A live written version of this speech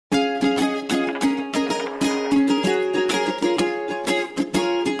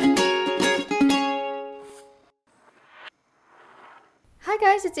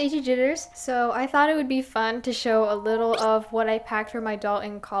guys, it's Agjitters. So I thought it would be fun to show a little of what I packed for my doll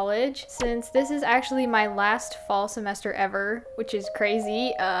in college, since this is actually my last fall semester ever, which is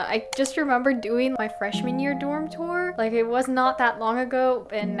crazy. I just remember doing my freshman year dorm tour. Like, it was not that long ago,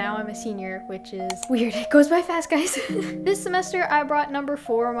 and now I'm a senior, which is weird. It goes by fast, guys. This semester I brought number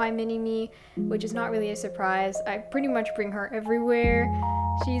 4, my mini-me, which is not really a surprise. I pretty much bring her everywhere.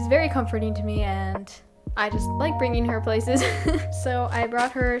 She's very comforting to me, and I just like bringing her places. So I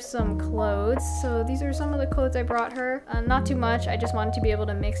brought her some clothes. So these are some of the clothes I brought her. Not too much, I just wanted to be able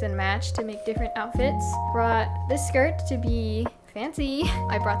to mix and match to make different outfits. Brought this skirt to be fancy.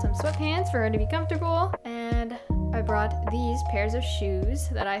 I brought some sweatpants for her to be comfortable. And I brought these pairs of shoes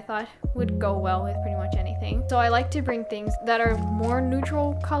that I thought would go well with pretty much anything. So I like to bring things that are more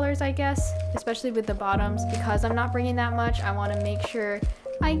neutral colors, I guess, especially with the bottoms. Because I'm not bringing that much, I want to make sure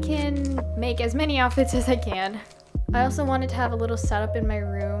I can make as many outfits as I can. I also wanted to have a little setup in my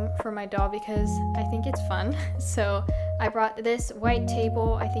room for my doll because I think it's fun. So I brought this white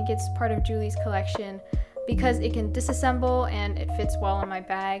table. I think it's part of Julie's collection because it can disassemble and it fits well in my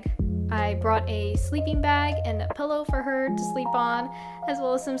bag. I brought a sleeping bag and a pillow for her to sleep on, as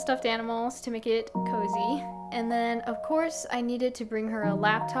well as some stuffed animals to make it cozy. And then, of course, I needed to bring her a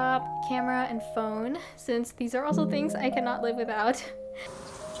laptop, camera, and phone, since these are also things I cannot live without.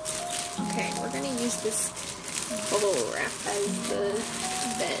 Okay, we're gonna use this bubble wrap as the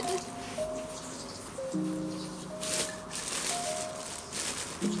bed.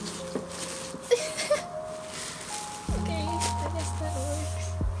 Okay, I guess that works.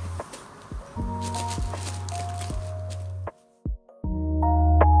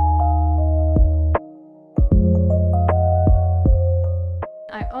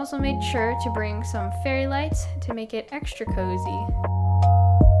 I also made sure to bring some fairy lights to make it extra cozy.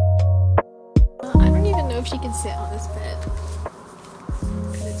 I don't even know if she can sit on this bed,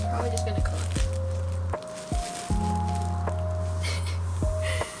 because it's probably just gonna collapse.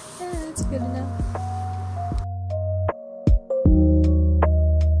 Yeah, that's good enough.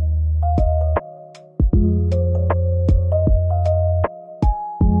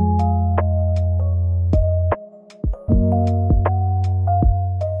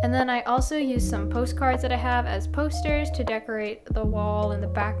 And then I also used some postcards that I have as posters to decorate the wall and the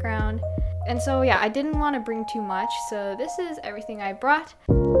background. And so yeah, I didn't want to bring too much, so this is everything I brought.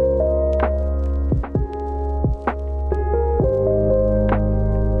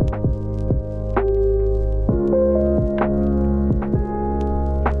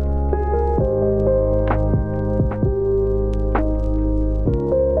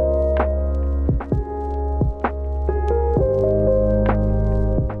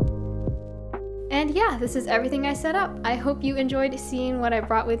 And yeah, this is everything I set up. I hope you enjoyed seeing what I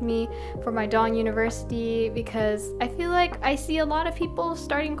brought with me for my doll university, because I feel like I see a lot of people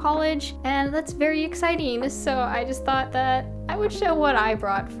starting college and that's very exciting. So I just thought that I would show what I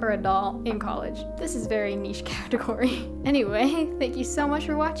brought for a doll in college. This is very niche category. Anyway, thank you so much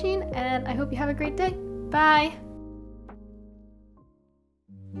for watching and I hope you have a great day. Bye!